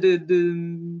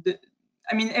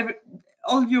 I mean,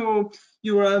 all your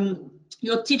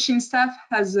teaching staff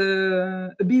has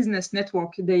a business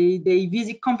network. They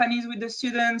visit companies with the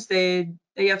students. They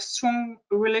have strong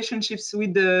relationships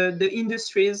with the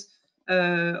industries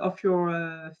of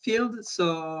your field.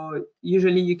 So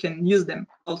usually you can use them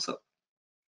also.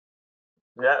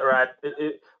 Yeah, right.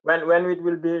 when it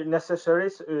will be necessary,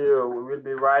 we will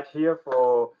be right here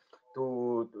to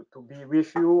be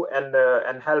with you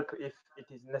and help if it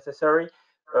is necessary,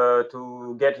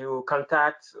 to get you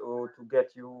contacts or to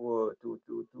get you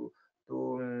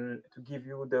to give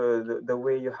you the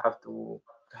way you have to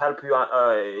help you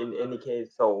in any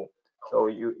case. So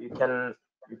you can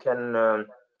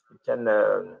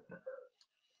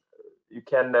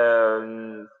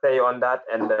stay on that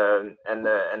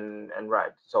and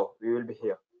write. So we will be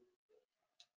here.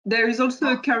 There is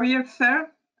also a career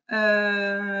fair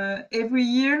every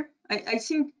year. I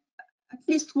think at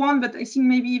least one, but I think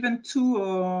maybe even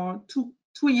two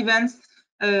events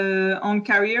on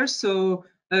careers. So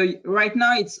right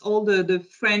now it's all the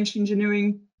French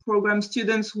engineering program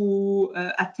students who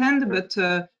attend, but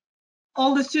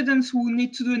all the students who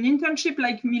need to do an internship,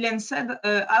 like Mylène said,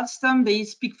 Alstom, they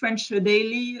speak French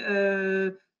daily.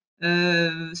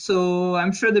 So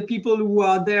I'm sure the people who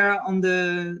are there on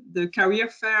the career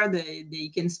fair, they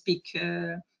can speak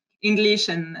English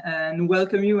and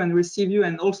welcome you and receive you.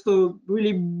 And also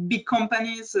really big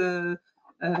companies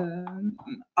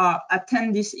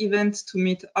attend this event to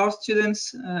meet our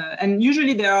students. And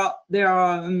usually there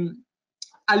are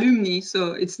alumni,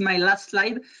 so it's my last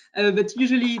slide, but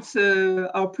usually it's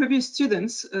our previous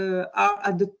students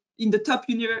are in the top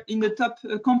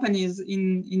companies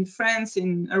in France,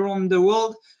 around the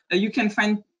world. You can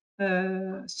find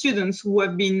students who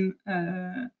have been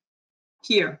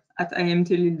here at IMT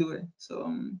Lille Douai.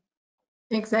 So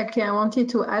exactly, I wanted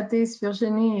to add this,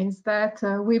 Virginie, is that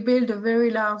we build a very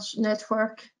large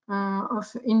network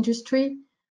of industry,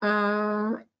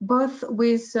 both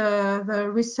with the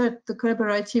research, the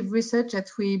collaborative research that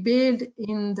we build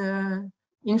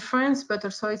in France, but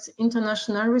also it's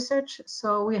international research.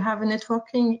 So we have a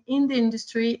networking in the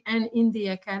industry and in the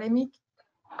academic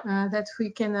that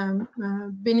we can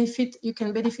benefit. You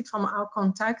can benefit from our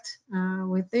contact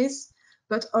with this,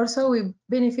 but also we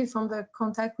benefit from the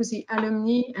contact with the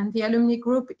alumni, and the alumni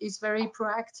group is very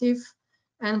proactive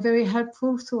and very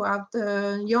helpful throughout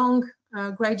the young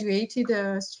graduated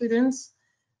students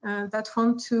that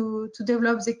want to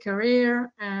develop their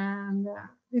career, and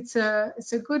it's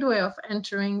a good way of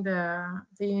entering the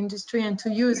industry and to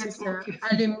use this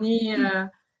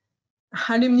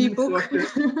alumni book.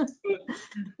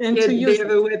 And yeah, to use they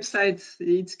have a website.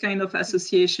 It's kind of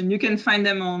association. You can find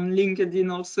them on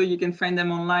LinkedIn also. You can find them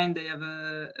online. They have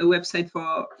a website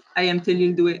for IMT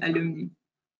Lille Douai alumni.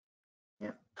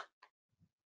 Yeah.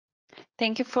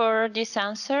 Thank you for this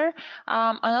answer.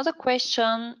 Another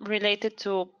question related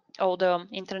to all the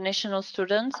international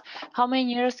students. How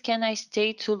many years can I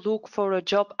stay to look for a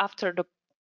job after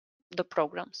the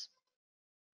programs?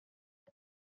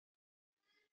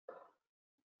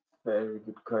 Very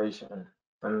good question.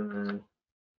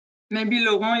 Maybe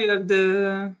Laurent, you have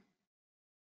the.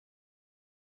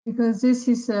 Because this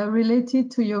is related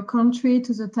to your country,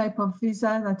 to the type of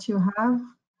visa that you have.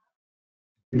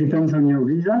 It depends on your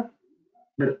visa,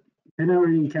 but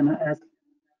generally you can ask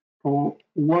for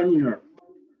 1 year.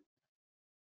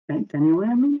 Can you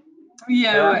hear me?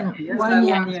 Yeah, Yeah, yes, 1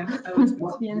 year. 1 year.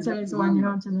 The answer is 1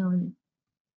 year generally.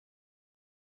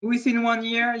 Within 1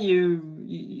 year,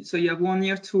 so you have 1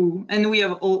 year to, and you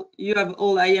have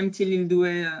all IMT Lille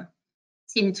Douai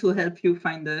team to help you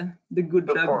find the good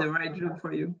job, the right job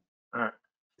for you.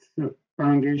 So,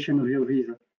 prolongation of your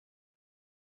visa.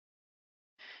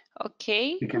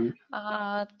 Okay. You can.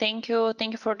 Thank you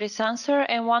for this answer.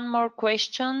 And one more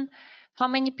question. How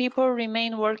many people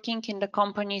remain working in the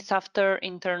companies after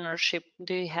internship?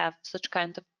 Do you have such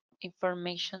kind of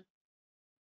information?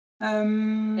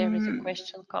 There is a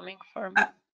question coming from.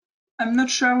 I'm not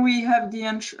sure we have the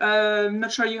answer. I'm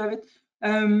not sure you have it.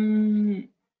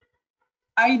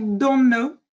 I don't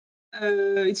know.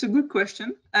 It's a good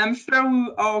question. I'm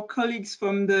sure our colleagues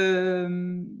from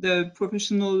the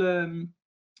professional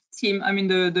team, I mean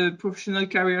the professional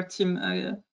career team,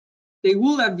 they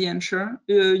will have the answer.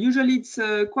 Usually it's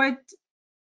quite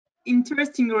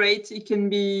interesting rate. We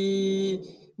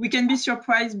can be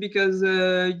surprised because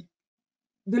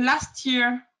the last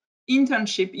year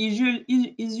internship is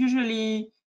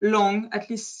usually long, at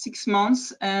least 6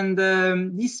 months, and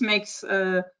this makes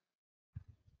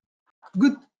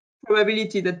good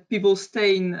probability that people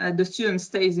stay the student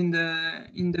stays in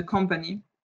the company.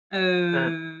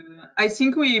 I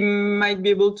think we might be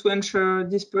able to answer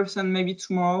this person maybe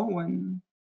tomorrow when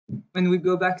we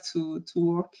go back to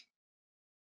work.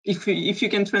 If you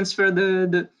can transfer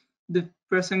the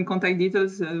person contact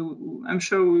details, I'm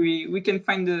sure we can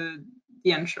find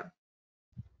the answer.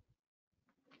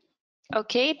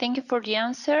 Okay, thank you for the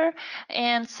answer.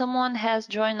 And someone has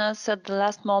joined us at the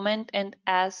last moment and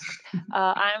asked,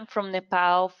 I'm from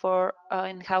Nepal,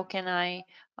 and how can I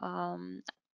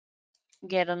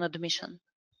get an admission?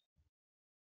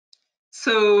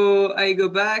 So I go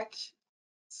back.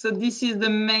 So this is the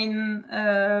main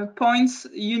points.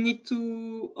 You need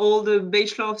to hold the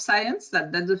Bachelor of Science.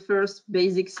 That's the first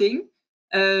basic thing.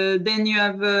 Then you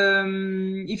have,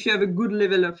 if you have a good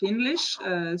level of English,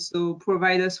 so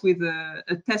provide us with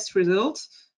a test result,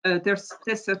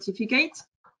 test certificate.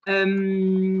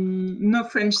 No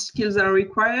French skills are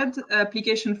required.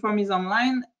 Application form is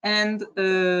online, and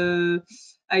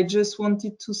I just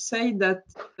wanted to say that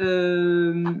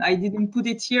I didn't put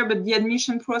it here, but the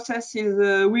admission process is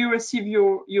we receive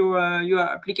your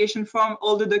application form,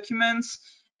 all the documents,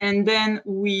 and then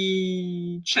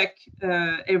we check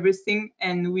everything,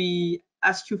 and we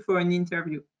ask you for an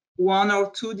interview, 1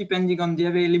 or 2, depending on the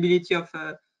availability of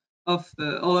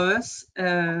all of us,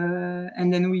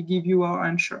 and then we give you our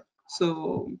answer.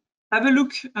 So have a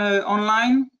look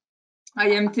online,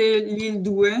 IMT Lille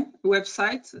Douai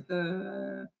website.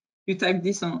 You type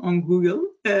this on Google,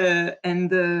 and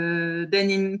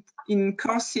then in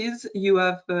courses you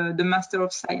have the Master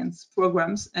of Science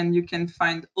programs, and you can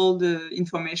find all the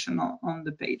information on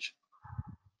the page.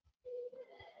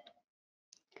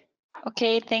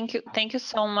 Okay, thank you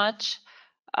so much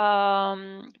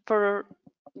for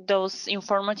those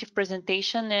informative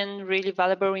presentation and really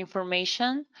valuable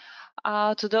information.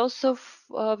 To those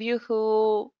of you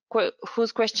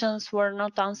whose questions were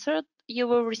not answered, you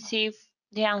will receive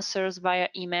the answers via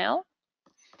email.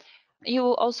 You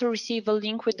will also receive a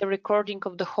link with the recording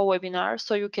of the whole webinar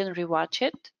so you can rewatch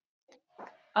it.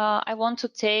 I want to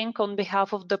thank on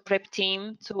behalf of the prep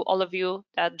team to all of you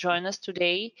that joined us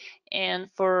today and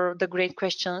for the great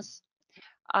questions.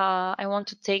 I want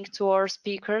to thank to our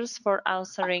speakers for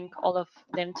answering all of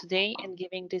them today and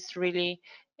giving this really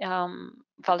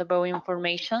valuable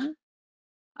information.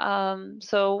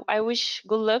 So I wish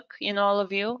good luck in all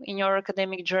of you in your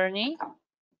academic journey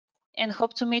and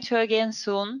hope to meet you again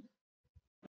soon.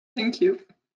 Thank you.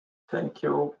 Thank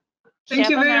you. Thank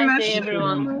Have you a very nice much. day,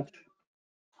 everyone.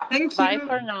 Thank Bye you.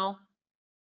 for now.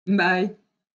 Bye.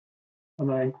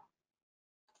 Bye-bye.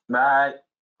 Bye.